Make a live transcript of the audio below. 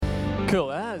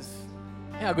Cool as.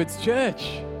 How good's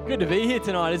church? Good to be here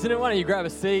tonight, isn't it? Why don't you grab a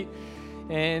seat?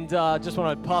 And just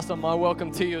want to pass on my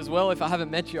welcome to you as well. If I haven't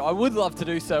met you, I would love to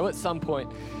do so at some point.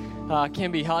 It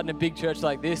can be hard in a big church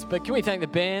like this, but can we thank the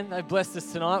band? They've blessed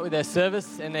us tonight with their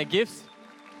service and their gifts.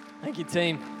 Thank you,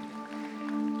 team.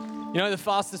 You know the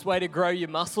fastest way to grow your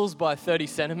muscles by 30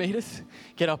 centimeters?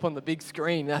 Get up on the big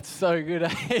screen. That's so good.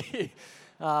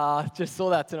 Just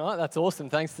saw that tonight. That's awesome.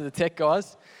 Thanks to the tech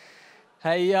guys.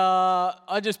 Hey,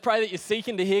 I just pray that you're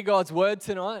seeking to hear God's word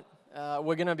tonight.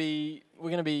 We're gonna be,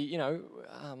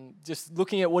 just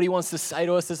looking at what He wants to say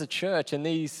to us as a church, and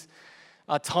these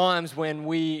are times when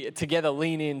we together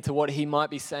lean into what He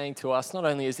might be saying to us, not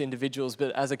only as individuals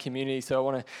but as a community. So I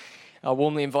want to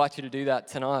warmly invite you to do that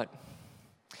tonight.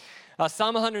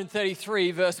 Psalm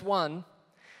 133, verse 1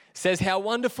 says, "How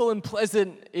wonderful and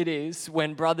pleasant it is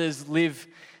when brothers live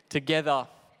together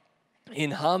in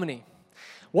harmony."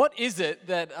 What is it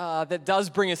that does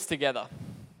bring us together?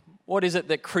 What is it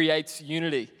that creates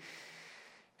unity?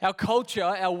 Our culture,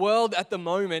 our world at the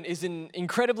moment is an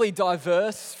incredibly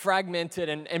diverse, fragmented,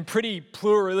 and pretty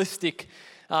pluralistic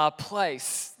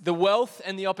place. The wealth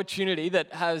and the opportunity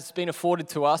that has been afforded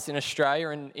to us in Australia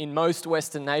and in most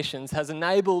Western nations has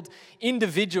enabled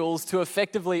individuals to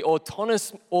effectively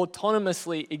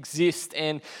autonomously exist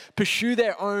and pursue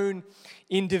their own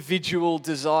individual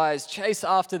desires, chase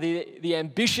after the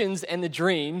ambitions and the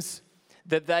dreams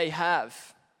that they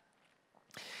have.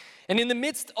 And in the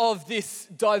midst of this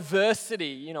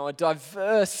diversity, a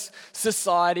diverse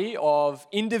society of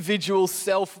individual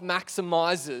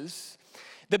self-maximizers,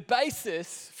 the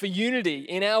basis for unity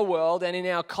in our world and in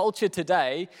our culture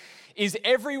today is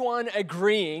everyone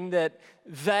agreeing that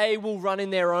they will run in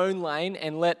their own lane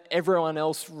and let everyone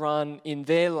else run in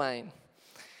their lane.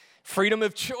 Freedom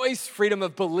of choice, freedom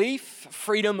of belief,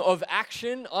 freedom of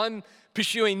action. I'm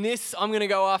pursuing this, I'm going to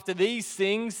go after these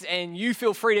things, and you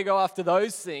feel free to go after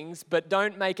those things, but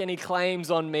don't make any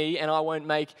claims on me and I won't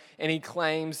make any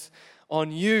claims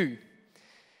on you.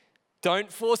 Don't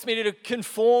force me to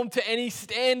conform to any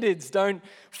standards. Don't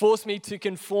force me to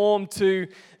conform to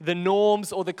the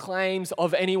norms or the claims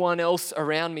of anyone else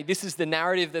around me. This is the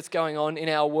narrative that's going on in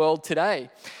our world today.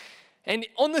 And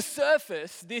on the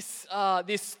surface, this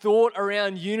thought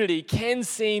around unity can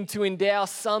seem to endow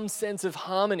some sense of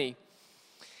harmony.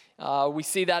 We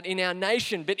see that in our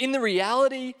nation. But in the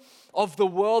reality of the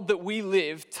world that we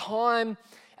live, time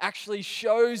actually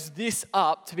shows this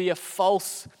up to be a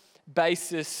false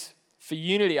basis for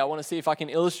unity. I want to see if I can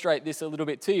illustrate this a little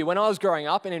bit to you. When I was growing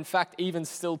up, and in fact even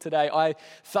still today, I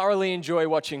thoroughly enjoy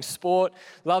watching sport,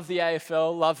 love the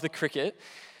AFL, love the cricket.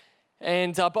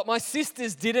 But my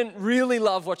sisters didn't really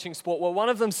love watching sport. Well, one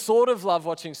of them sort of loved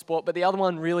watching sport, but the other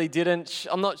one really didn't.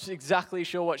 I'm not exactly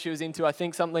sure what she was into. I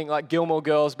think something like Gilmore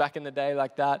Girls back in the day,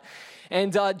 like that.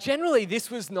 And generally,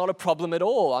 this was not a problem at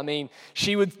all. I mean,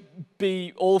 she would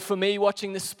be all for me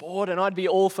watching the sport, and I'd be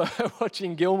all for her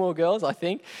watching Gilmore Girls, I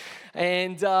think.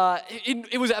 And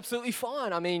it was absolutely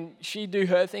fine. I mean, she'd do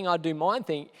her thing, I'd do mine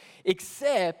thing,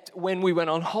 except when we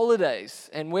went on holidays.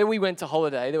 And where we went to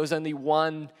holiday, there was only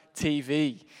one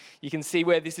TV. You can see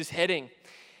where this is heading.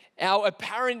 Our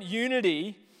apparent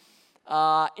unity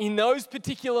in those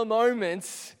particular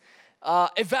moments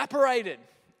evaporated,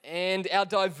 and our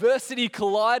diversity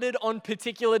collided on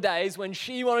particular days when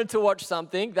she wanted to watch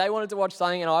something, they wanted to watch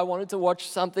something, and I wanted to watch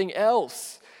something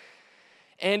else.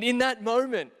 And in that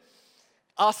moment,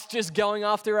 us just going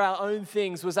after our own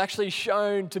things was actually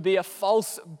shown to be a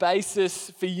false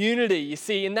basis for unity. You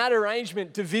see, in that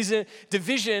arrangement,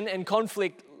 division and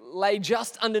conflict lay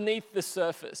just underneath the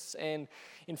surface. And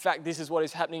in fact, this is what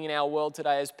is happening in our world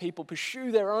today as people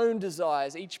pursue their own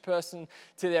desires, each person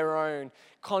to their own.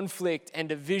 Conflict and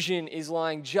division is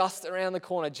lying just around the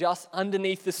corner, just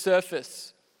underneath the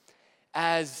surface,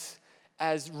 as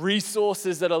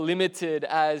resources that are limited,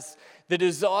 as the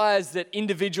desires that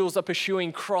individuals are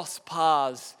pursuing cross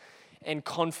paths, and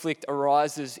conflict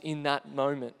arises in that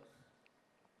moment.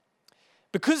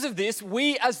 Because of this,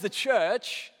 we as the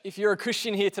church, if you're a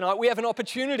Christian here tonight, we have an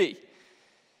opportunity.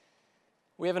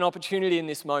 We have an opportunity in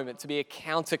this moment to be a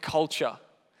counterculture,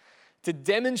 to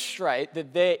demonstrate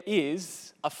that there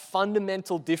is a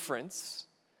fundamental difference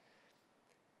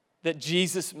that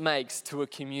Jesus makes to a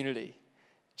community.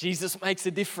 Jesus makes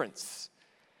a difference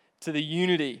to the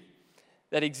unity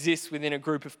that exists within a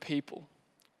group of people.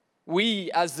 We,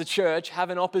 as the church,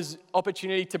 have an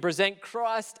opportunity to present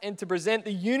Christ and to present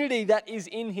the unity that is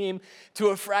in Him to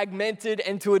a fragmented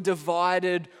and to a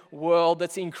divided world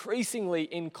that's increasingly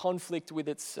in conflict with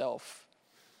itself.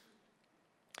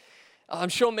 I'm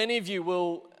sure many of you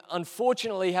will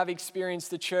unfortunately have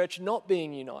experienced the church not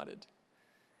being united.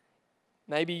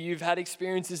 Maybe you've had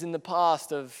experiences in the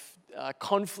past of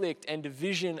conflict and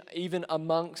division even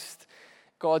amongst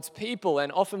God's people.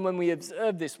 And often when we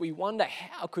observe this, we wonder,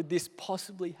 how could this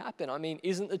possibly happen? I mean,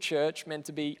 isn't the church meant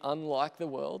to be unlike the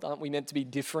world? Aren't we meant to be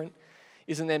different?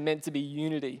 Isn't there meant to be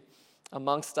unity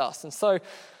amongst us? And so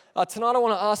tonight I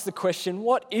want to ask the question,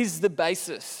 what is the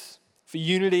basis for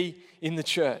unity in the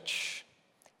church?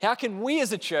 How can we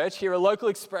as a church, here a local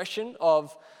expression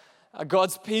of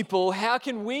God's people, how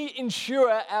can we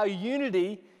ensure our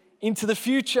unity into the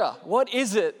future? What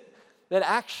is it that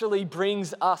actually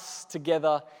brings us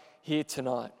together here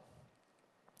tonight?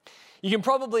 You can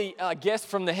probably guess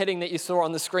from the heading that you saw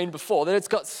on the screen before that it's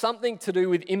got something to do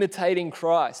with imitating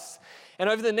Christ. And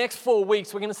over the next 4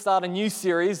 weeks, we're going to start a new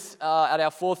series at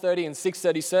our 4:30 and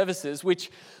 6:30 services,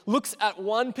 which looks at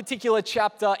one particular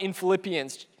chapter in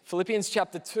Philippians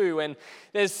chapter 2, and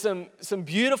there's some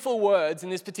beautiful words in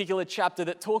this particular chapter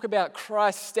that talk about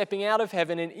Christ stepping out of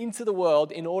heaven and into the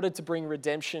world in order to bring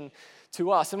redemption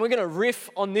to us. And we're going to riff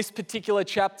on this particular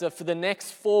chapter for the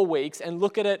next 4 weeks and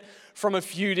look at it from a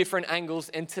few different angles,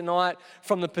 and tonight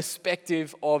from the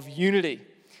perspective of unity.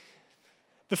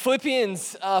 The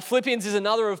Philippians is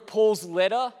another of Paul's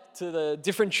letter to the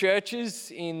different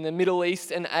churches in the Middle East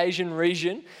and Asian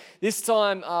region. This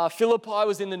time, Philippi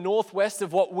was in the northwest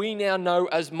of what we now know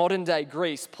as modern-day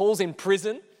Greece. Paul's in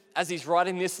prison as he's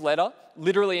writing this letter,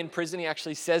 literally in prison. He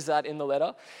actually says that in the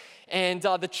letter. And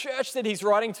the church that he's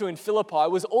writing to in Philippi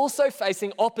was also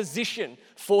facing opposition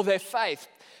for their faith.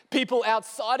 People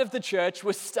outside of the church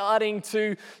were starting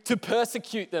to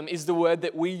persecute them, is the word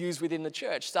that we use within the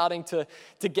church, starting to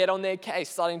get on their case,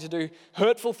 starting to do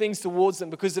hurtful things towards them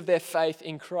because of their faith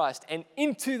in Christ. And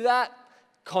into that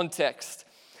context,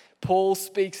 Paul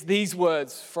speaks these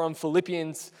words from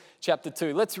Philippians chapter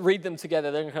 2. Let's read them together.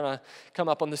 They're going to come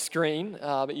up on the screen,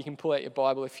 but you can pull out your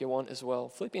Bible if you want as well.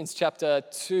 Philippians chapter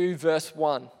 2, verse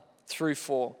 1 through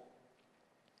 4.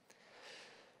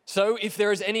 So if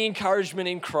there is any encouragement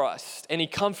in Christ, any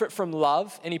comfort from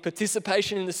love, any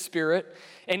participation in the Spirit,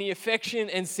 any affection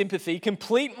and sympathy,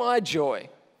 complete my joy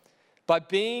by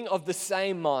being of the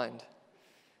same mind,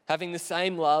 having the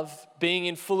same love, being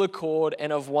in full accord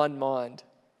and of one mind.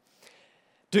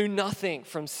 Do nothing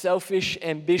from selfish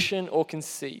ambition or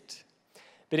conceit,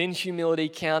 but in humility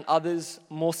count others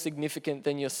more significant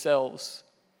than yourselves.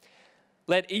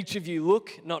 Let each of you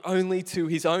look not only to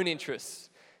his own interests,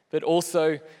 but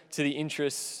also to the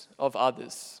interests of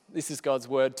others. This is God's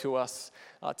word to us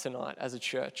tonight as a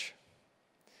church.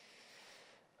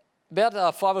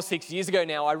 About 5 or 6 years ago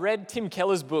now, I read Tim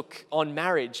Keller's book on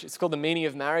marriage. It's called The Meaning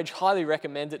of Marriage. Highly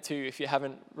recommend it to you if you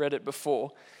haven't read it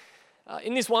before.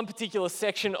 In this one particular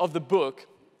section of the book,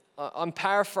 I'm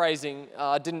paraphrasing,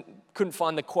 couldn't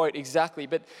find the quote exactly,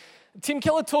 but Tim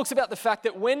Keller talks about the fact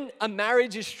that when a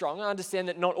marriage is strong, I understand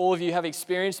that not all of you have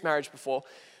experienced marriage before.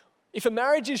 If a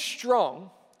marriage is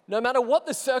strong, no matter what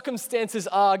the circumstances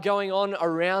are going on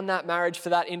around that marriage for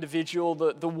that individual,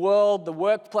 the world, the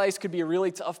workplace could be a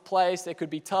really tough place. There could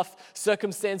be tough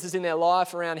circumstances in their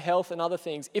life around health and other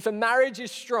things. If a marriage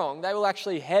is strong, they will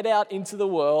actually head out into the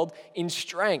world in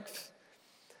strength.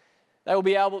 They will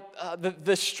be able,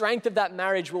 the strength of that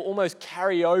marriage will almost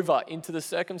carry over into the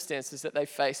circumstances that they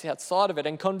face outside of it.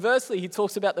 And conversely, he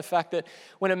talks about the fact that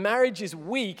when a marriage is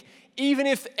weak, even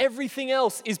if everything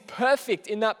else is perfect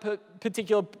in that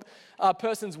particular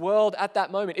person's world at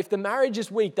that moment, if the marriage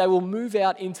is weak, they will move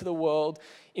out into the world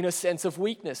in a sense of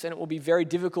weakness, and it will be very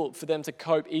difficult for them to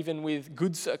cope even with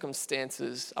good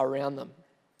circumstances around them.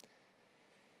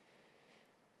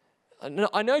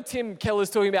 I know Tim Keller's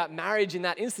talking about marriage in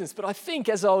that instance, but I think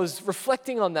as I was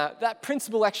reflecting on that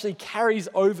principle actually carries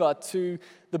over to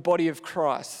the body of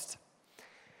Christ.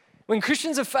 When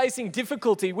Christians are facing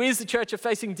difficulty, we as the church are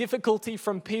facing difficulty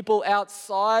from people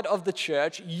outside of the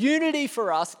church, unity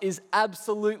for us is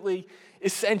absolutely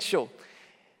essential.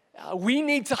 We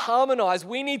need to harmonize.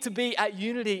 We need to be at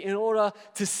unity in order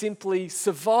to simply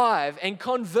survive. And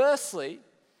conversely,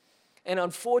 and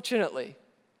unfortunately,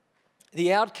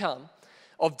 the outcome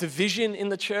of division in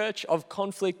the church, of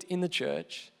conflict in the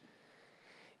church,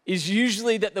 is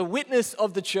usually that the witness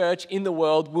of the church in the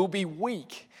world will be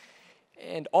weak.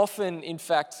 And often, in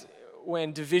fact,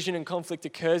 when division and conflict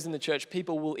occurs in the church,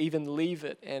 people will even leave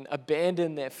it and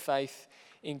abandon their faith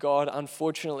in God,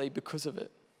 unfortunately, because of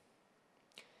it.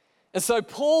 And so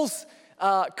Paul's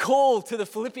call to the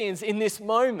Philippians in this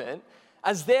moment,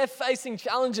 as they're facing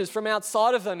challenges from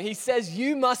outside of them, he says,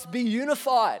 you must be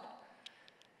unified.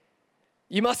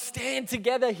 You must stand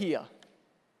together here.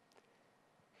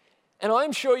 And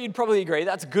I'm sure you'd probably agree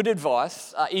that's good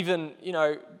advice, even,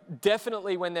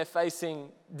 definitely when they're facing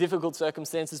difficult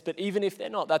circumstances, but even if they're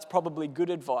not, that's probably good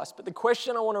advice. But the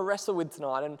question I want to wrestle with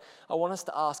tonight, and I want us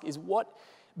to ask, is what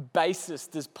basis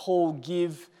does Paul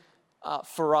give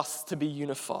for us to be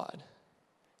unified?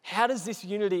 How does this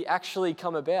unity actually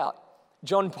come about?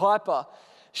 John Piper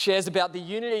shares about the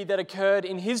unity that occurred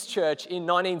in his church in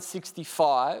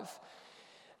 1965,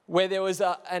 where there was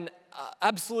an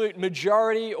absolute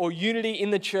majority or unity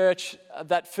in the church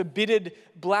that forbidded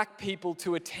black people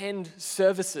to attend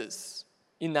services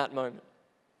in that moment.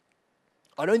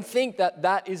 I don't think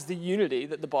that is the unity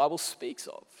that the Bible speaks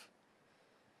of.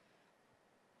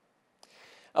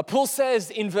 Paul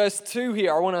says in verse 2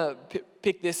 here, I want to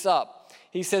pick this up.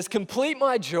 He says, complete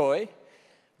my joy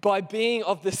by being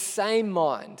of the same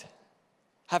mind,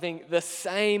 having the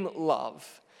same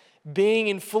love, being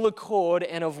in full accord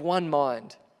and of one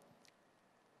mind.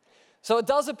 So it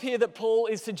does appear that Paul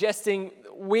is suggesting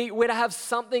we're to have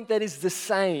something that is the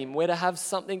same. We're to have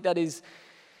something that is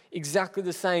exactly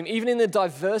the same. Even in the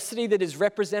diversity that is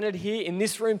represented here in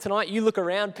this room tonight, you look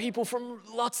around, people from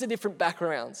lots of different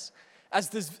backgrounds.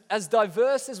 As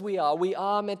diverse as we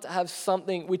are meant to have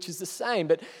something which is the same.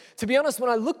 But to be honest, when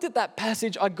I looked at that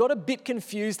passage, I got a bit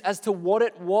confused as to what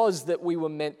it was that we were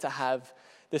meant to have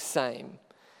the same.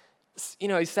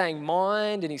 He's saying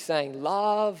mind and he's saying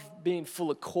love, being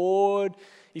full accord.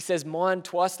 He says mind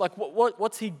twice. Like,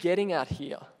 what's he getting at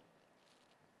here?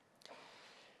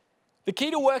 The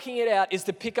key to working it out is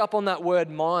to pick up on that word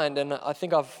mind, and I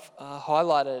think I've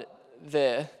highlighted it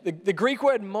there. The Greek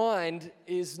word mind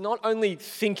is not only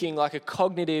thinking, like a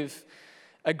cognitive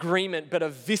agreement, but a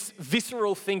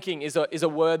visceral thinking is a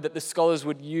word that the scholars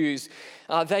would use.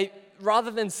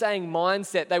 Rather than saying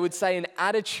mindset, they would say an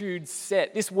attitude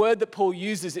set. This word that Paul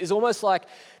uses is almost like,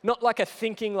 not like a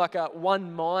thinking, like a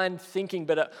one mind thinking,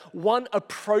 but one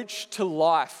approach to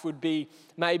life would be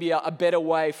maybe a better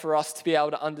way for us to be able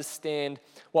to understand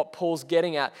what Paul's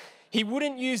getting at. He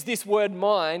wouldn't use this word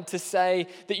mind to say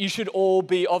that you should all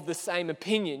be of the same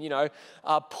opinion.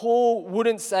 Paul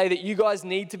wouldn't say that you guys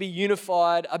need to be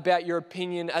unified about your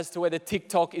opinion as to whether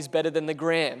TikTok is better than the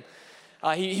gram.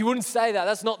 He wouldn't say that.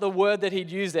 That's not the word that he'd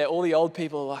use there. All the old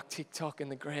people are like, TikTok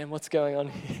and the gram, what's going on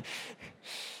here?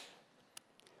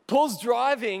 Paul's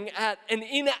driving at an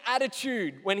inner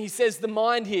attitude when he says the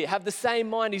mind here, have the same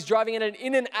mind. He's driving at an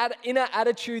inner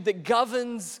attitude that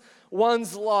governs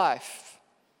one's life.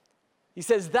 He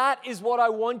says, that is what I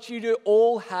want you to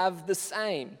all have the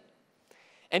same.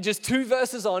 And just 2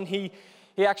 verses on, he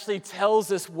actually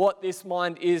tells us what this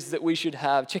mind is that we should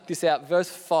have. Check this out, verse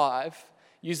 5.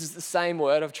 Uses the same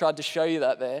word. I've tried to show you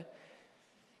that there.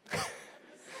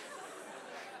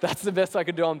 That's the best I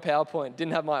could do on PowerPoint.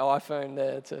 Didn't have my iPhone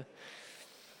there.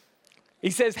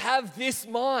 He says, have this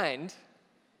mind,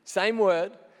 same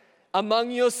word,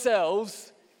 among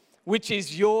yourselves, which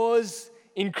is yours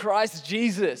in Christ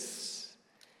Jesus.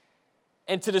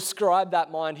 And to describe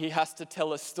that mind, he has to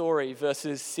tell a story,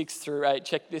 verses 6 through 8.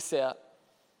 Check this out.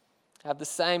 Have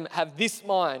this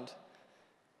mind,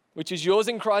 which is yours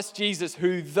in Christ Jesus,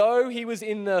 who though he was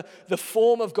in the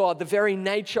form of God, the very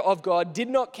nature of God, did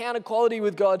not count equality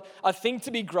with God a thing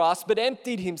to be grasped, but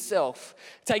emptied himself,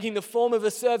 taking the form of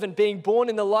a servant, being born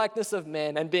in the likeness of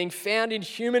man, and being found in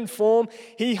human form,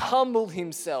 he humbled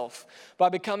himself by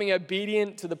becoming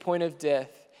obedient to the point of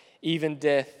death, even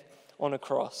death on a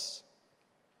cross.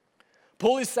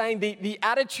 Paul is saying the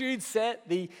attitude set,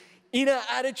 the inner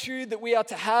attitude that we are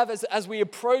to have as we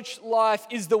approach life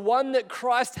is the one that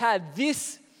Christ had.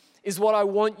 This is what I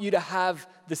want you to have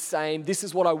the same. This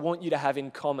is what I want you to have in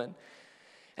common.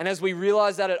 And as we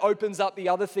realize that, it opens up the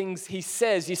other things he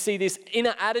says. You see, this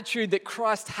inner attitude that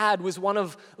Christ had was one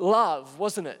of love,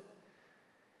 wasn't it?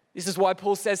 This is why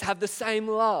Paul says, have the same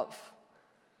love.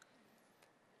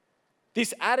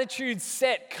 This attitude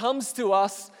set comes to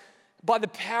us by the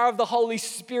power of the Holy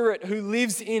Spirit who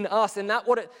lives in us. And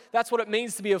that's what it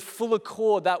means to be of full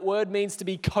accord. That word means to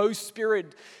be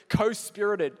co-spirited,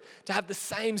 to have the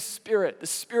same spirit, the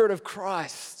Spirit of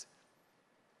Christ.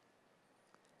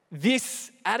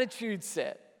 This attitude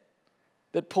set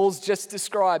that Paul's just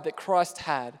described that Christ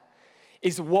had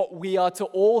is what we are to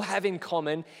all have in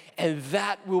common, and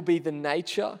that will be the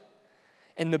nature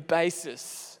and the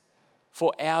basis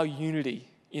for our unity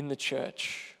in the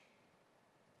church.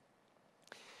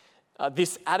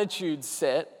 This attitude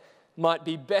set might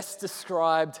be best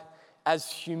described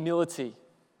as humility.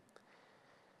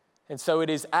 And so it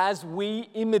is as we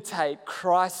imitate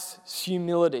Christ's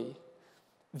humility,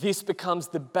 this becomes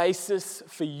the basis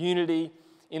for unity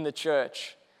in the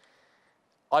church.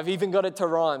 I've even got it to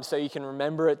rhyme so you can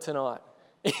remember it tonight.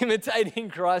 Imitating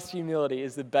Christ's humility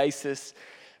is the basis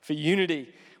for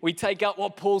unity. We take up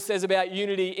what Paul says about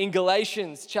unity in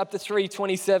Galatians chapter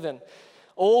 3:27.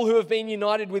 All who have been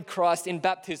united with Christ in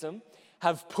baptism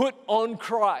have put on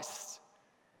Christ.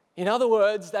 In other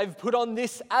words, they've put on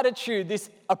this attitude, this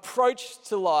approach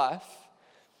to life.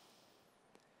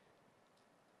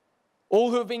 All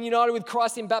who have been united with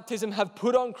Christ in baptism have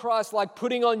put on Christ like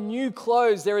putting on new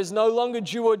clothes. There is no longer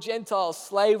Jew or Gentile,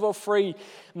 slave or free,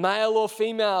 male or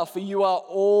female, for you are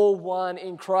all one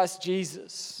in Christ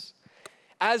Jesus.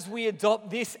 As we adopt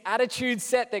this attitude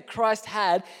set that Christ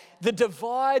had, the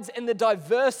divides and the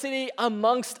diversity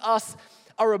amongst us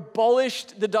are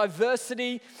abolished. The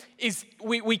diversity is,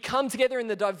 we come together in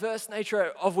the diverse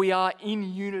nature of we are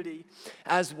in unity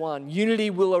as one. Unity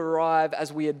will arrive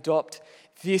as we adopt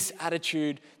this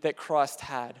attitude that Christ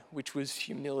had, which was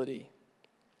humility.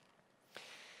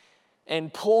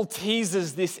 And Paul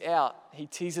teases this out. He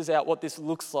teases out what this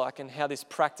looks like and how this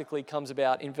practically comes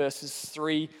about in verses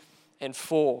 3 and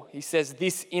 4. He says,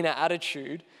 this inner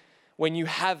attitude, when you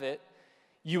have it,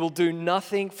 you will do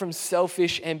nothing from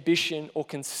selfish ambition or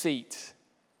conceit.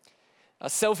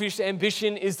 A selfish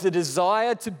ambition is the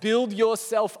desire to build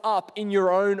yourself up in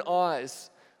your own eyes,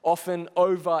 often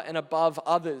over and above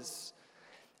others.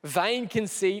 Vain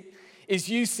conceit is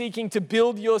you seeking to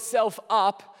build yourself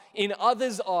up in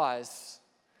others' eyes,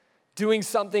 doing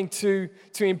something to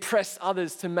impress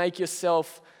others, to make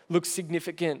yourself look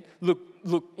significant, look,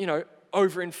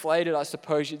 overinflated, I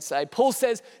suppose you'd say. Paul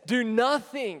says, do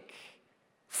nothing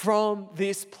from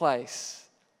this place.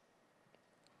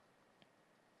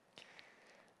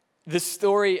 The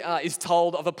story is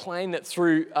told of a plane that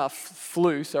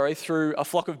flew through a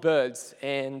flock of birds,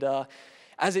 and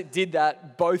as it did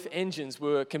that, both engines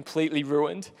were completely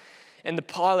ruined. And the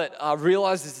pilot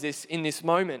realizes this in this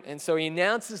moment. And so he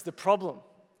announces the problem.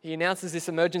 He announces this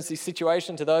emergency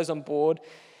situation to those on board.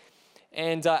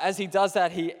 And as he does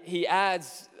that, he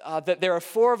adds that there are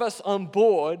 4 of us on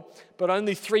board, but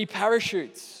only 3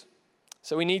 parachutes.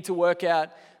 So we need to work out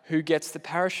who gets the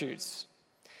parachutes.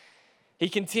 He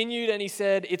continued and he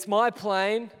said, it's my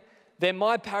plane, they're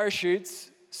my parachutes,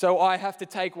 so I have to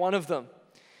take one of them.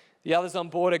 The others on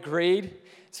board agreed,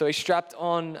 so he strapped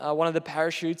on one of the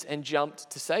parachutes and jumped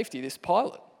to safety, this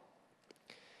pilot.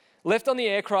 Left on the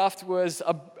aircraft was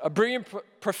a brilliant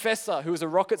professor who was a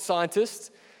rocket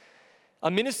scientist, a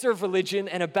minister of religion,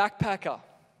 and a backpacker.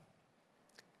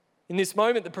 In this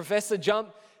moment, the professor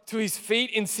jumped to his feet,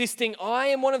 insisting, I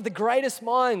am one of the greatest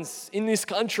minds in this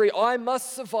country. I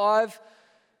must survive,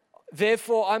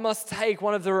 therefore I must take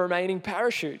one of the remaining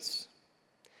parachutes.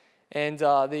 And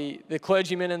the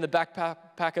clergyman and the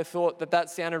backpacker thought that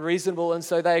sounded reasonable, and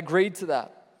so they agreed to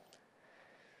that.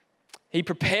 He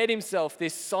prepared himself,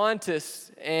 this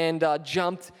scientist, and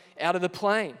jumped out of the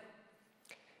plane.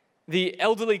 The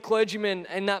elderly clergyman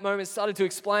in that moment started to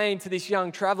explain to this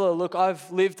young traveler, look, I've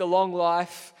lived a long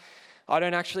life. I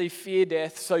don't actually fear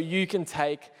death, so you can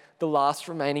take the last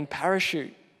remaining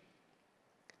parachute.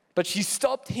 But she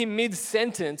stopped him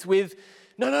mid-sentence with,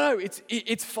 no,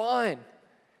 it's fine.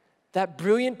 That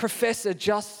brilliant professor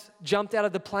just jumped out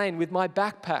of the plane with my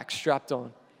backpack strapped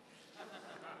on.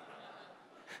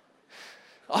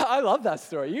 I love that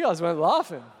story. You guys weren't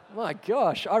laughing. My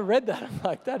gosh, I read that. I'm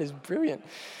like, that is brilliant.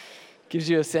 Gives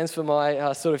you a sense for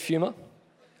my sort of humor.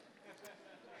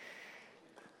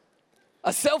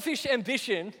 A selfish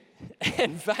ambition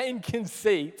and vain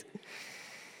conceit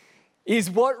is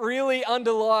what really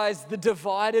underlies the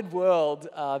divided world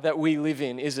that we live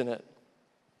in, isn't it?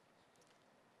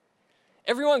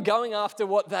 Everyone going after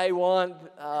what they want,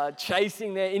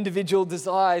 chasing their individual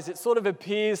desires, it sort of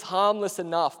appears harmless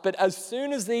enough. But as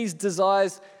soon as these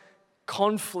desires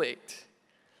conflict,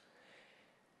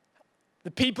 the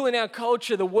people in our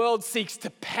culture, the world seeks to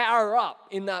power up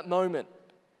in that moment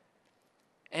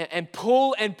and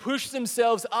pull and push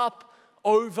themselves up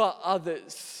over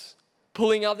others,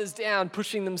 pulling others down,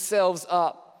 pushing themselves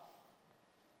up.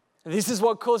 This is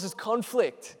what causes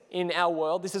conflict in our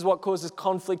world. This is what causes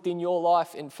conflict in your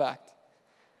life, in fact.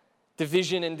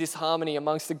 Division and disharmony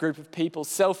amongst a group of people.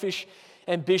 Selfish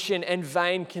ambition and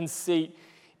vain conceit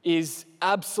is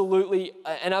absolutely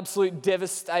an absolute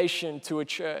devastation to a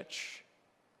church.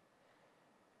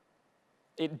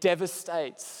 It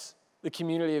devastates the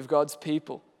community of God's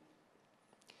people.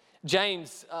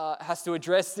 James has to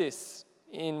address this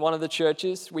in one of the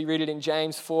churches. We read it in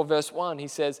James 4 verse 1. He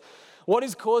says, what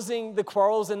is causing the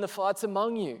quarrels and the fights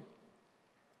among you?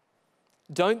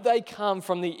 Don't they come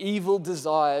from the evil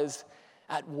desires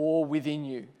at war within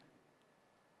you?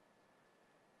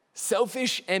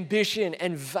 Selfish ambition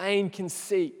and vain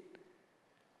conceit.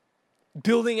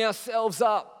 Building ourselves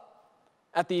up.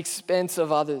 at the expense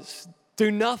of others.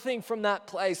 Do nothing from that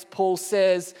place, Paul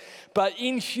says, but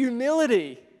in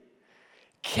humility,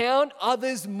 count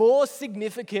others more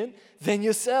significant than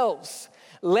yourselves.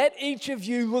 Let each of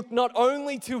you look not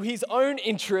only to his own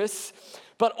interests,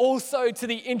 but also to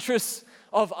the interests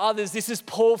of others. This is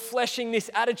Paul fleshing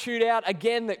this attitude out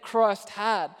again that Christ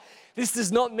had. This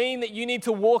does not mean that you need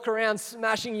to walk around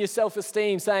smashing your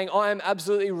self-esteem, saying, I am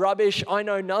absolutely rubbish, I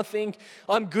know nothing,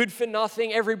 I'm good for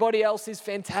nothing, everybody else is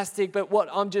fantastic, but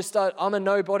I'm a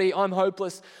nobody, I'm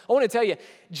hopeless. I want to tell you,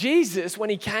 Jesus, when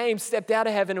he came, stepped out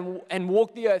of heaven and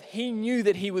walked the earth, he knew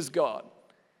that he was God.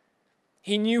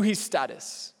 He knew his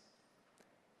status.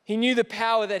 He knew the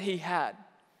power that he had.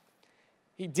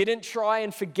 He didn't try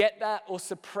and forget that or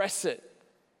suppress it.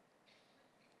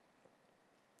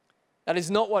 That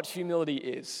is not what humility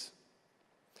is.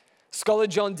 Scholar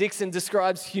John Dixon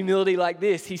describes humility like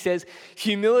this. He says,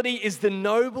 humility is the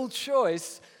noble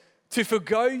choice to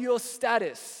forgo your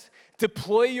status,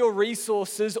 deploy your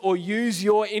resources, or use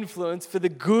your influence for the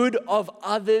good of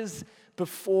others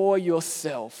before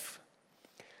yourself.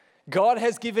 God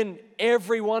has given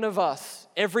every one of us,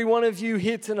 every one of you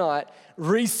here tonight,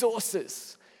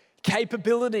 resources,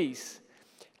 capabilities,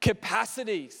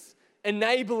 capacities,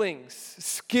 enablings,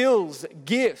 skills,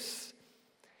 gifts.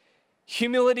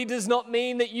 Humility does not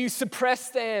mean that you suppress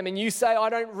them and you say, I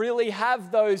don't really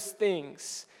have those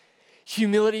things.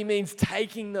 Humility means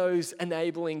taking those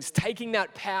enablings, taking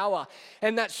that power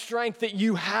and that strength that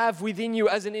you have within you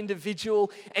as an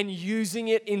individual and using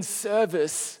it in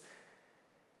service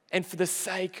and for the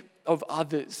sake of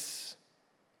others.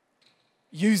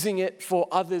 Using it for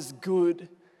others' good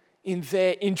in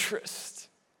their interest.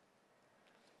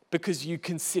 Because you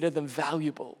consider them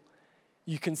valuable.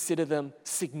 You consider them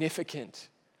significant.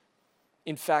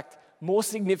 In fact, more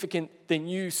significant than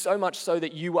you, so much so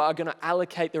that you are going to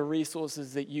allocate the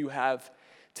resources that you have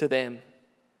to them.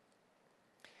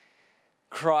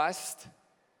 Christ,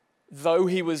 though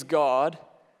he was God,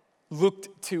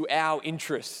 looked to our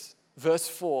interests. Verse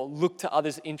 4, look to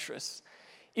others' interests.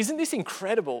 Isn't this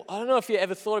incredible? I don't know if you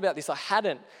ever thought about this. I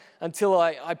hadn't until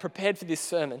I prepared for this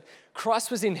sermon.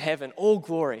 Christ was in heaven, all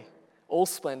glory, all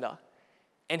splendor,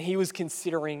 and he was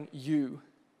considering you.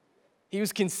 He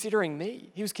was considering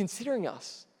me. He was considering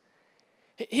us.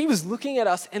 He was looking at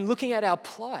us and looking at our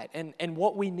plight and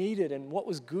what we needed and what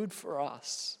was good for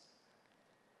us.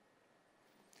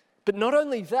 But not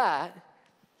only that,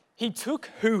 he took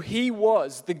who he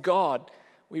was, the God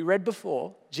we read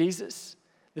before, Jesus,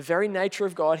 the very nature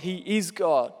of God. He is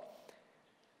God.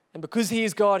 And because he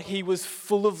is God, he was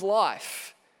full of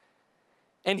life.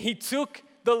 And he took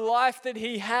the life that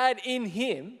he had in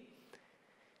him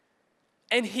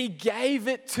and he gave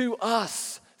it to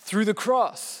us through the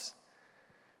cross.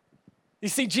 You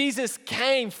see, Jesus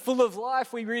came full of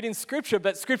life, we read in Scripture,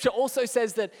 but Scripture also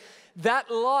says that that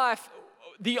life,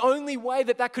 the only way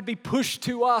that could be pushed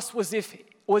to us was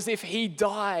if he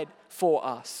died for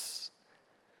us.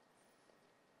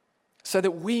 So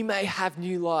that we may have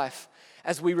new life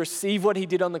as we receive what he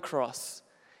did on the cross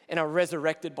and are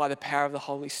resurrected by the power of the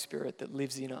Holy Spirit that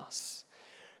lives in us.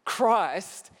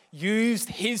 Christ used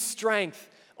his strength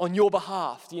on your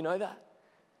behalf. Do you know that?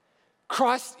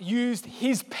 Christ used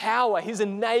his power, his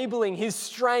enabling, his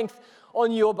strength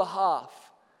on your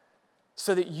behalf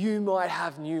so that you might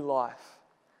have new life.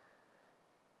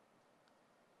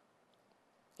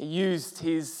 He used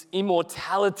his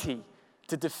immortality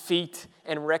to defeat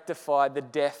and rectify the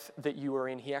death that you were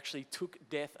in. He actually took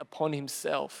death upon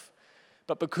himself.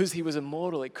 But because he was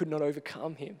immortal, it could not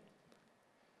overcome him.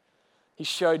 He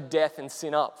showed death and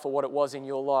sin up for what it was in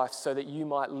your life so that you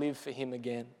might live for him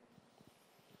again.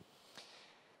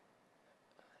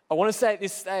 I want to say at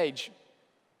this stage,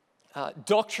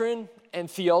 doctrine and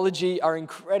theology are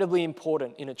incredibly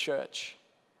important in a church.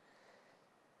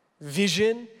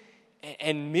 Vision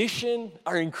and mission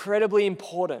are incredibly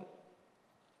important.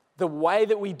 The way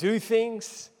that we do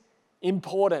things,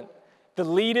 important. The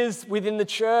leaders within the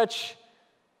church,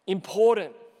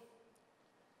 important.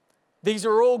 These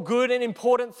are all good and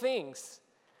important things.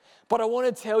 But I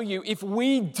want to tell you, if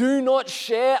we do not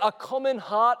share a common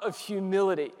heart of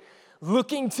humility,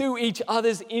 looking to each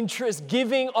other's interests,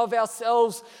 giving of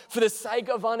ourselves for the sake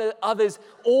of others,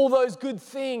 all those good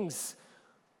things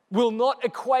will not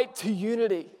equate to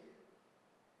unity.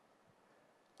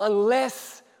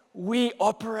 Unless we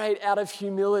operate out of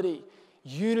humility,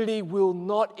 unity will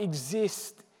not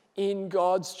exist in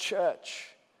God's church.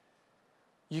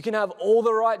 You can have all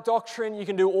the right doctrine, you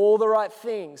can do all the right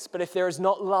things, but if there is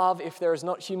not love, if there is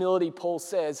not humility, Paul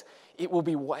says, it will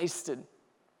be wasted.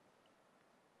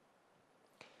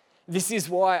 This is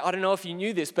why, I don't know if you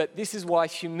knew this, but this is why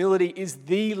humility is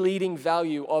the leading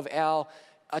value of our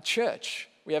church.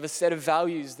 We have a set of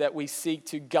values that we seek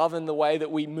to govern the way that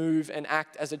we move and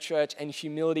act as a church, and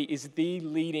humility is the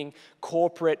leading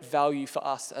corporate value for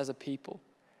us as a people.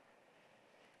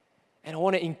 And I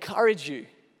want to encourage you,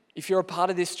 if you're a part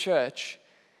of this church,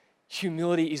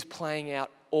 humility is playing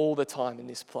out all the time in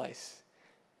this place.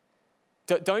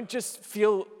 Don't just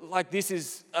feel like this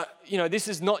is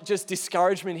not just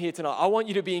discouragement here tonight. I want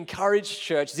you to be encouraged,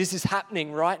 church. This is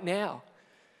happening right now.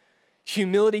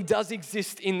 Humility does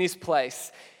exist in this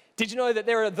place. Did you know that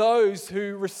there are those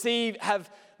who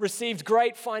have received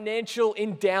great financial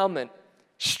endowment,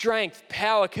 strength,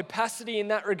 power, capacity in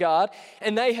that regard,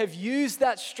 and they have used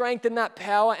that strength and that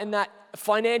power and that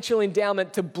financial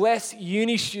endowment to bless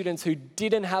uni students who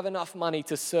didn't have enough money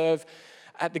to serve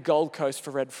at the Gold Coast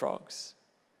for Red Frogs?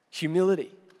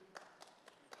 Humility.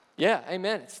 Yeah,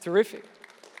 amen. It's terrific.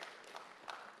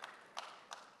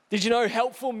 Did you know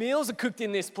helpful meals are cooked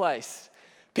in this place?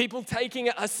 People taking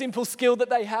a simple skill that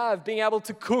they have, being able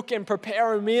to cook and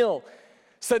prepare a meal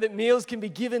so that meals can be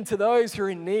given to those who are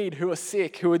in need, who are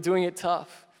sick, who are doing it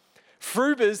tough.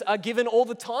 Frubers are given all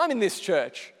the time in this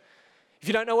church. If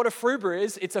you don't know what a Fruber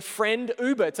is, it's a friend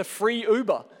Uber. It's a free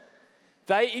Uber.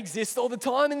 They exist all the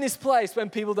time in this place when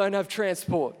people don't have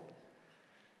transport.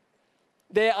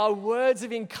 There are words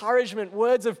of encouragement,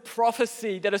 words of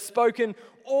prophecy that are spoken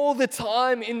all the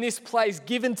time in this place,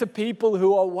 given to people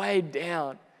who are weighed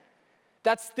down.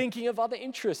 That's thinking of other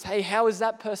interests. Hey, how is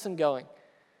that person going?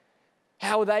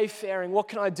 How are they faring? What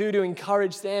can I do to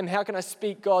encourage them? How can I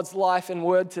speak God's life and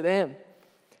word to them?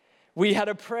 We had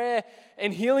a prayer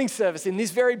and healing service in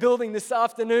this very building this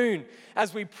afternoon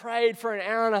as we prayed for an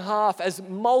hour and a half, as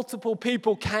multiple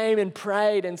people came and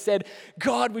prayed and said,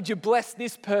 God, would you bless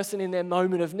this person in their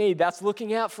moment of need? That's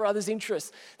looking out for others'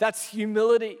 interests. That's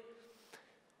humility.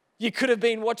 You could have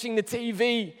been watching the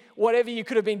TV, whatever you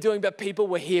could have been doing, but people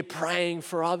were here praying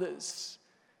for others.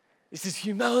 This is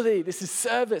humility. This is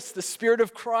service. The Spirit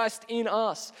of Christ in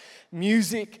us.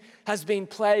 Music has been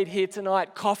played here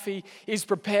tonight. Coffee is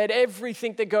prepared.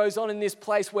 Everything that goes on in this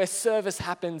place where service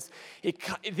happens,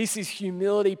 this is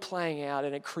humility playing out,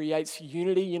 and it creates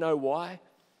unity. You know why?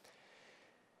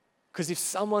 Because if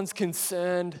someone's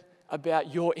concerned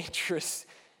about your interests,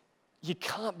 you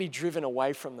can't be driven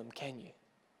away from them, can you?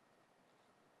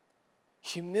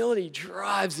 Humility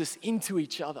drives us into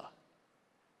each other.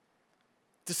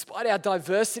 Despite our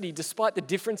diversity, despite the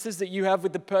differences that you have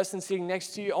with the person sitting next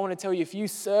to you, I want to tell you, if you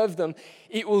serve them,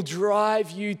 it will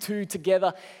drive you two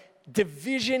together.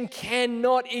 Division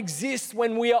cannot exist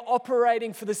when we are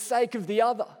operating for the sake of the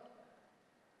other,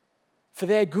 for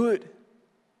their good.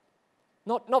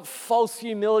 Not false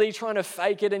humility, trying to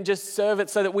fake it and just serve it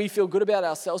so that we feel good about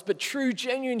ourselves, but true,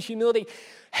 genuine humility.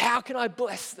 How can I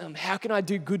bless them? How can I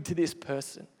do good to this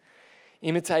person?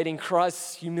 Imitating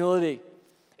Christ's humility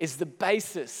is the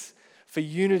basis for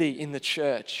unity in the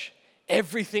church.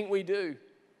 Everything we do,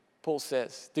 Paul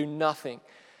says, do nothing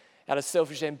out of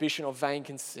selfish ambition or vain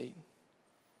conceit.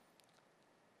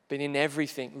 But in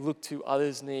everything, look to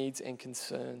others' needs and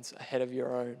concerns ahead of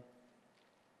your own.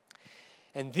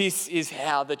 And this is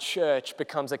how the church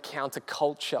becomes a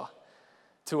counterculture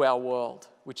to our world,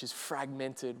 which is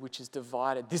fragmented, which is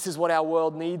divided. This is what our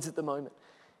world needs at the moment.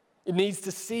 It needs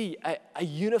to see a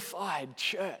unified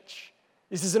church.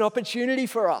 This is an opportunity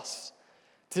for us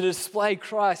to display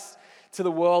Christ to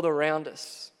the world around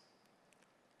us.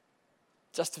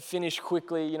 Just to finish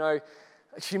quickly,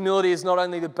 humility is not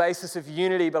only the basis of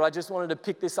unity, but I just wanted to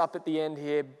pick this up at the end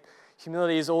here.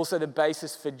 Humility is also the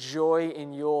basis for joy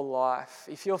in your life.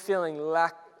 If you're feeling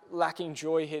lacking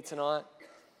joy here tonight,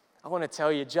 I want to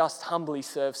tell you, just humbly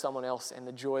serve someone else and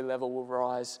the joy level will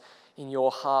rise in your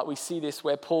heart. We see this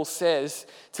where Paul says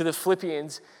to the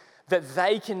Philippians that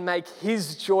they can make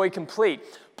his joy complete.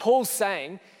 Paul's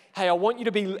saying, hey, I want you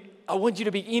to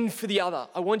be in for the other.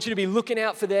 I want you to be looking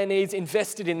out for their needs,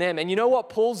 invested in them. And you know what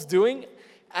Paul's doing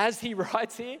as he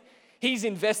writes here? He's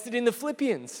invested in the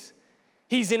Philippians.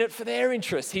 He's in it for their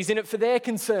interests. He's in it for their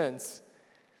concerns.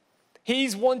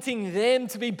 He's wanting them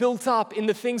to be built up in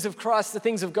the things of Christ, the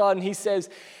things of God. And he says,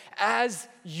 as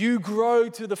you grow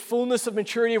to the fullness of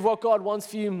maturity of what God wants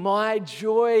for you, my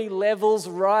joy levels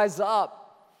rise up.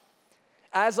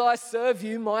 As I serve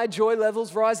you, my joy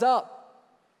levels rise up.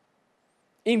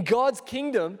 In God's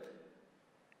kingdom,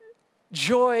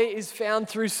 joy is found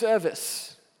through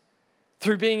service,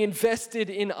 through being invested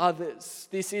in others.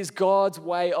 This is God's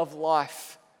way of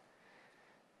life.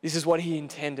 This is what he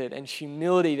intended. And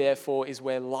humility, therefore, is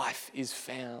where life is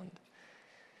found.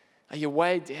 Are you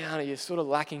weighed down? Are you sort of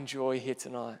lacking joy here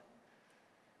tonight?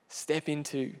 Step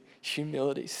into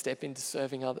humility. Step into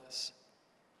serving others.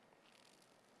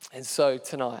 And so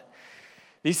tonight,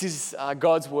 this is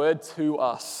God's word to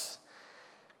us,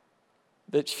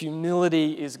 that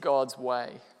humility is God's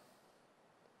way.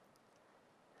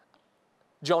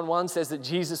 John 1 says that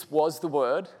Jesus was the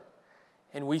Word,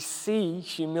 and we see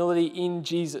humility in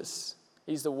Jesus.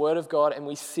 He's the Word of God, and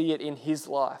we see it in his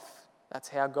life. That's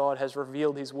how God has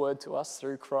revealed his word to us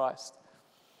through Christ.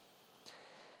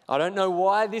 I don't know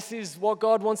why this is what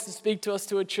God wants to speak to us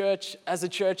as a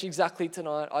church exactly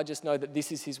tonight. I just know that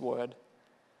this is his word.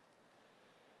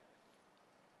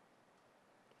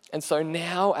 And so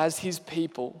now, as his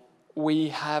people, we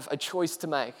have a choice to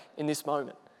make in this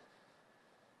moment.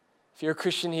 If you're a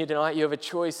Christian here tonight, you have a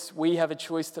choice. We have a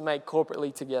choice to make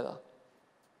corporately together.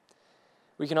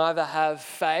 We can either have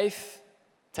faith,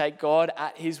 take God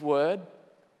at his word,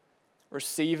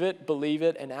 receive it, believe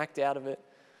it, and act out of it,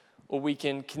 or we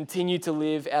can continue to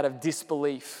live out of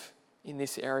disbelief in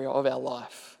this area of our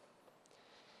life.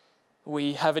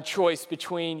 We have a choice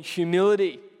between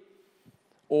humility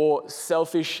or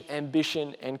selfish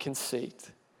ambition and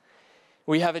conceit.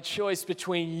 We have a choice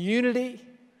between unity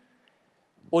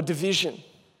or division.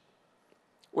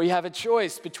 We have a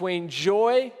choice between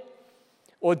joy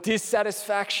or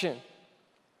dissatisfaction.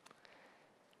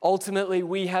 Ultimately,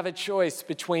 we have a choice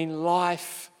between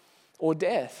life or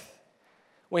death.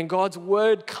 When God's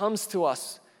word comes to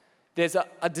us, there's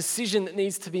a decision that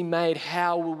needs to be made.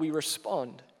 How will we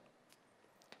respond?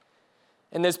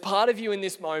 And there's part of you in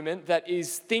this moment that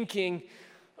is thinking,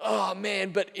 oh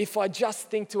man, but if I just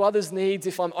think to others' needs,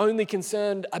 if I'm only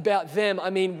concerned about them, I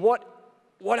mean, what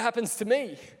happens to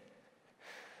me?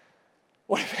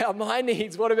 What about my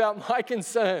needs? What about my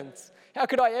concerns? How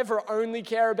could I ever only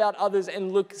care about others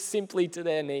and look simply to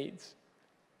their needs?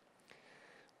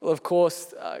 Well, of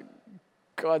course,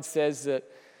 God says that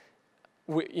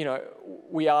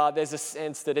there's a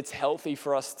sense that it's healthy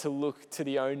for us to look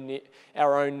to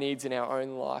our own needs in our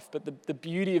own life. But the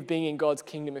beauty of being in God's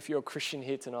kingdom, if you're a Christian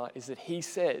here tonight, is that he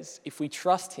says, if we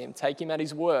trust him, take him at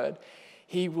his word,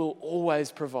 he will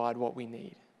always provide what we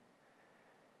need.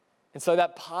 And so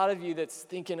that part of you that's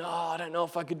thinking, I don't know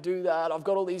if I could do that. I've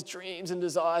got all these dreams and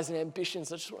desires and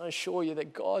ambitions. I just want to assure you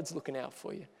that God's looking out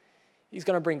for you. He's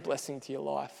going to bring blessing to your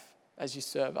life as you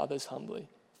serve others humbly.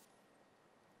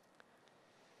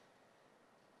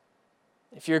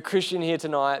 If you're a Christian here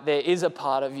tonight, there is a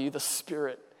part of you, the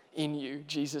Spirit in you,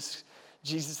 Jesus'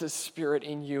 Spirit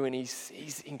in you, and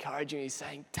he's encouraging you. He's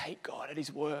saying, take God at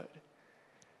his word.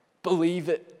 Believe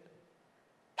it.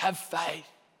 Have faith.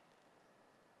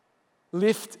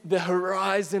 Lift the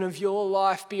horizon of your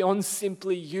life beyond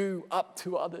simply you up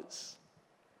to others.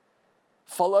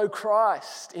 Follow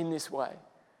Christ in this way.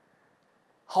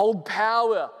 Hold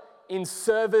power in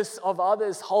service of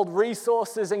others. Hold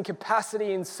resources and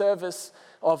capacity in service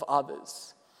of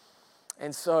others.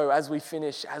 And so as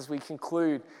we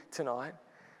conclude tonight,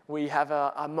 we have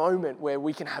a moment where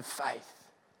we can have faith.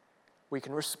 We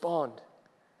can respond.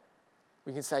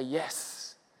 We can say,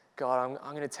 yes, God,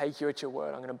 I'm going to take you at your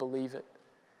word. I'm going to believe it.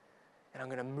 And I'm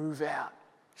going to move out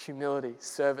humility,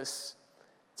 service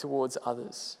towards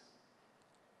others.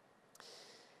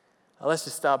 Let's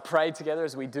just pray together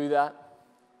as we do that.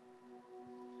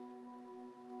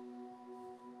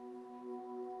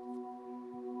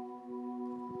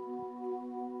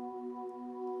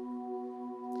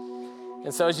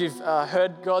 And so as you've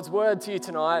heard God's word to you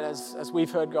tonight, as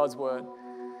we've heard God's word,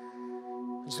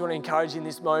 I just want to encourage you in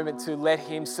this moment to let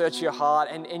him search your heart.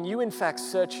 And you, in fact,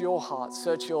 search your heart,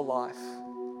 search your life.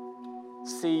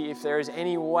 See if there is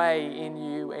any way in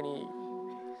you, any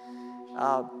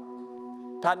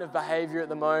pattern of behavior at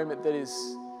the moment that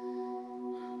is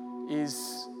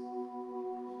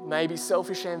maybe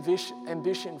selfish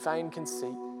ambition, vain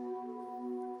conceit.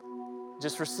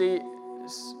 Just receive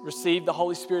the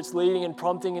Holy Spirit's leading and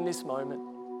prompting in this moment.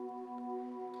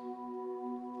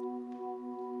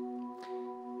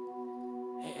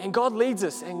 And God leads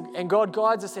us and God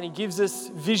guides us and he gives us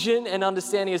vision and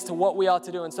understanding as to what we are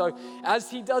to do. And so as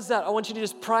he does that, I want you to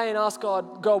just pray and ask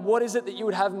God, what is it that you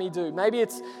would have me do? Maybe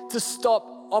it's to stop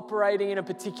operating in a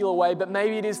particular way, but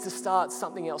maybe it is to start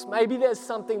something else. Maybe there's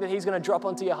something that he's going to drop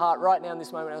onto your heart right now in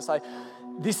this moment and say,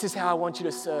 this is how I want you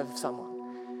to serve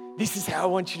someone. This is how I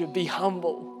want you to be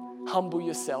humble. Humble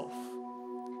yourself.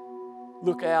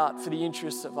 Look out for the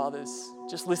interests of others.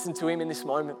 Just listen to him in this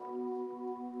moment.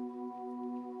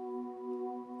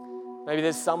 Maybe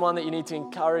there's someone that you need to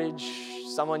encourage,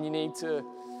 someone you need to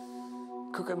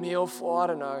cook a meal for, I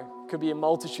don't know. It could be a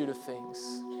multitude of things.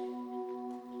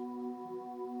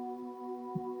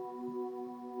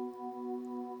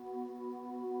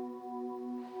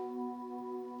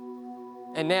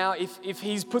 And now if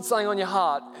he's put something on your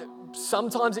heart,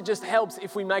 sometimes it just helps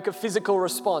if we make a physical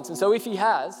response. And so if he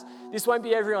has, this won't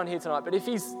be everyone here tonight, but if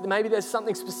maybe there's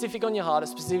something specific on your heart, a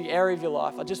specific area of your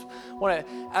life, I just want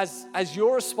to, as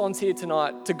your response here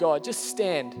tonight to God, just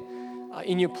stand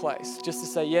in your place, just to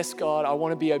say, yes, God, I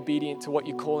want to be obedient to what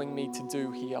you're calling me to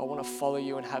do here. I want to follow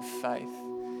you and have faith.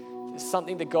 There's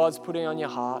something that God's putting on your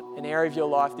heart, an area of your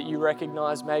life that you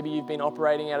recognize maybe you've been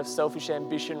operating out of selfish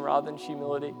ambition rather than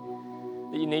humility,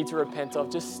 that you need to repent of.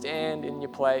 Just stand in your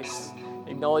place,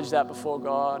 acknowledge that before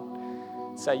God.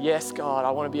 Say, yes, God,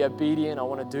 I want to be obedient. I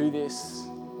want to do this. I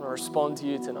want to respond to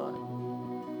you tonight.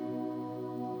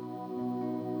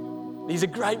 These are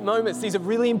great moments. These are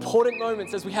really important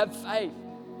moments as we have faith.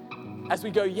 As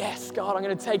we go, yes, God, I'm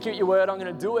going to take you at your word. I'm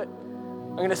going to do it.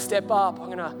 I'm going to step up.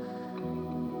 I'm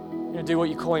going to do what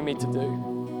you're calling me to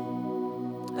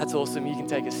do. That's awesome. You can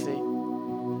take a seat.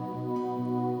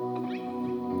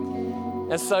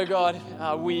 And so, God,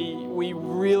 we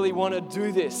really want to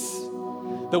do this.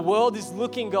 The world is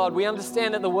looking, God. We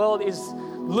understand that the world is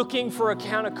looking for a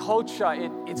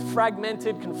counterculture. It's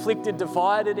fragmented, conflicted,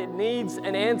 divided. It needs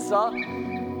an answer.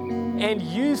 And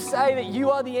you say that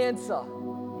you are the answer.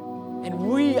 And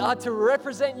we are to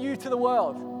represent you to the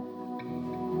world.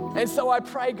 And so I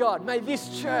pray, God, may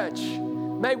this church,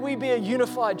 may we be a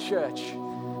unified church.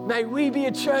 May we be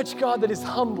a church, God, that is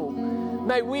humble.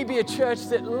 May we be a church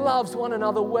that loves one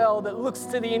another well, that looks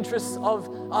to the interests of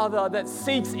other, that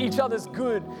seeks each other's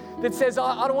good, that says,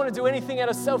 I don't want to do anything out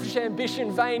of selfish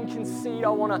ambition, vain conceit. I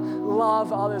want to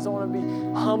love others. I want to be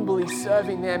humbly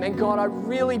serving them. And God, I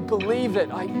really believe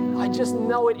it. I just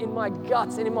know it in my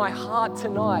guts and in my heart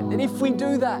tonight. And if we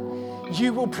do that,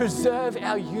 you will preserve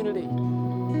our unity.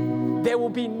 There will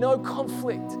be no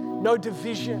conflict, no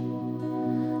division.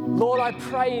 Lord, I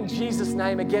pray in Jesus'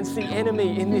 name against the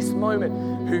enemy in this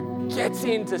moment who gets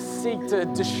in to seek to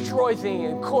destroy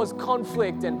things and cause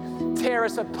conflict and tear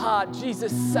us apart.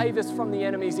 Jesus, save us from the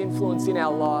enemy's influence in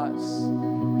our lives.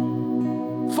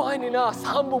 Find in us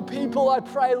humble people, I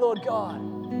pray, Lord God.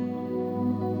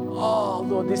 Oh,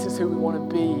 Lord, this is who we want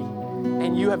to be.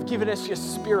 And you have given us your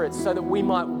Spirit so that we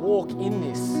might walk in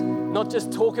this. Not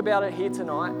just talk about it here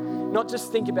tonight, not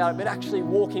just think about it, but actually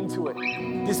walk into it.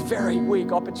 This very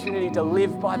week, opportunity to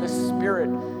live by the Spirit.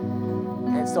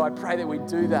 And so I pray that we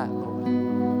do that,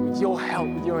 Lord. With your help,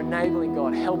 with your enabling,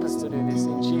 God, help us to do this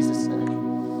in Jesus'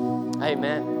 name.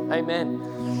 Amen.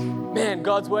 Amen. Man,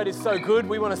 God's word is so good.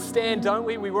 We want to stand, don't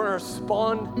we? We want to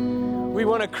respond. We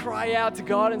want to cry out to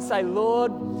God and say,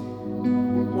 Lord,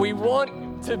 we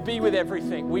want to be with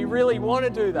everything. We really want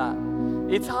to do that.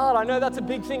 It's hard. I know that's a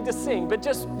big thing to sing, but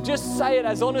just say it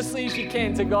as honestly as you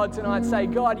can to God tonight. Say,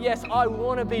 God, yes, I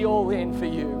want to be all in for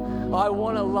you. I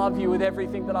want to love you with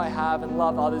everything that I have and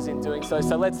love others in doing so.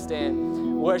 So let's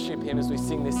stand, worship him as we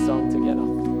sing this song together.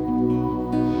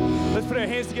 Let's put our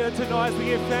hands together tonight as we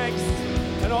give thanks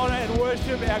and honor and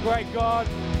worship our great God.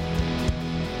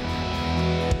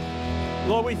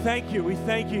 Lord, we thank you. We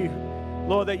thank you,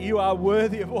 Lord, that you are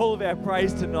worthy of all of our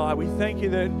praise tonight. We thank you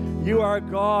that you are a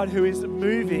God who is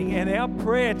moving. And our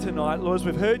prayer tonight, Lord, as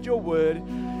we've heard your word,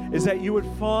 is that you would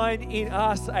find in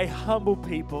us a humble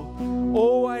people,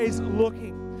 always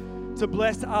looking to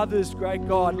bless others, great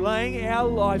God, laying our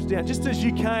lives down. Just as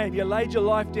you came, you laid your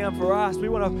life down for us. We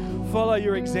want to follow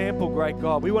your example, great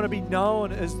God. We want to be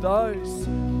known as those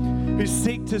who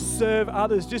seek to serve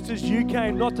others, just as you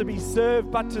came, not to be served,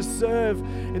 but to serve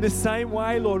in the same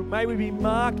way, Lord. May we be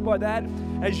marked by that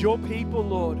as your people,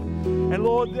 Lord. And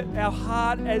Lord, our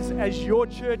heart as your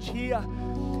church here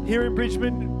in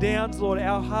Bridgman Downs, Lord,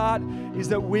 our heart is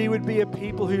that we would be a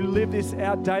people who live this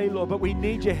out daily, Lord. But we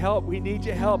need your help. We need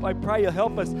your help. I pray you'll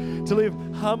help us to live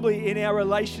humbly in our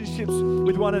relationships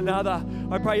with one another.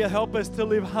 I pray you'll help us to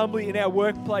live humbly in our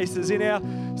workplaces, in our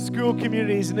school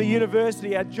communities, in the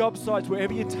university, our job sites,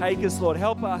 wherever you take us, Lord.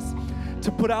 Help us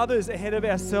to put others ahead of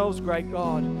ourselves, great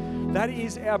God. That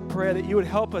is our prayer, that you would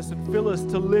help us and fill us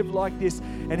to live like this.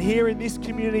 And here in this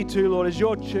community too, Lord, as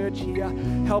your church here,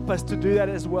 help us to do that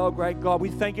as well, great God. We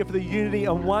thank you for the unity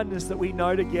and oneness that we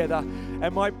know together.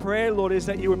 And my prayer, Lord, is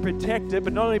that you would protect it,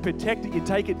 but not only protect it, you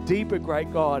take it deeper,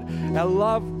 great God. Our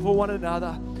love for one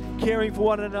another, caring for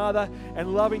one another,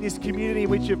 and loving this community in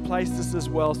which you've placed us as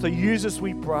well. So use us,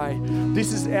 we pray.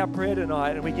 This is our prayer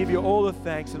tonight, and we give you all the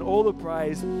thanks and all the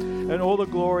praise and all the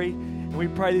glory. And we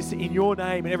pray this in your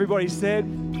name. And everybody said,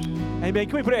 amen.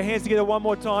 Can we put our hands together one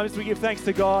more time as we give thanks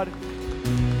to God?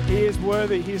 He is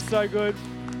worthy. He is so good.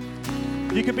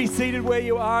 You can be seated where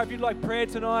you are. If you'd like prayer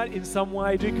tonight in some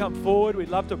way, do come forward. We'd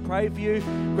love to pray for you.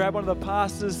 Grab one of the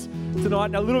pastors tonight.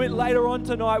 And a little bit later on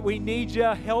tonight, we need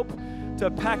your help to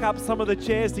pack up some of the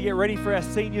chairs to get ready for our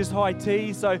seniors high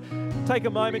tea. So take a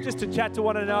moment just to chat to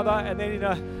one another, and then in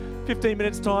a 15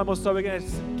 minutes time or so, we're going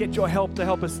to get your help to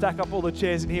help us stack up all the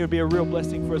chairs in here. It would be a real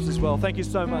blessing for us as well. Thank you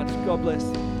so much. God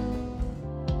bless.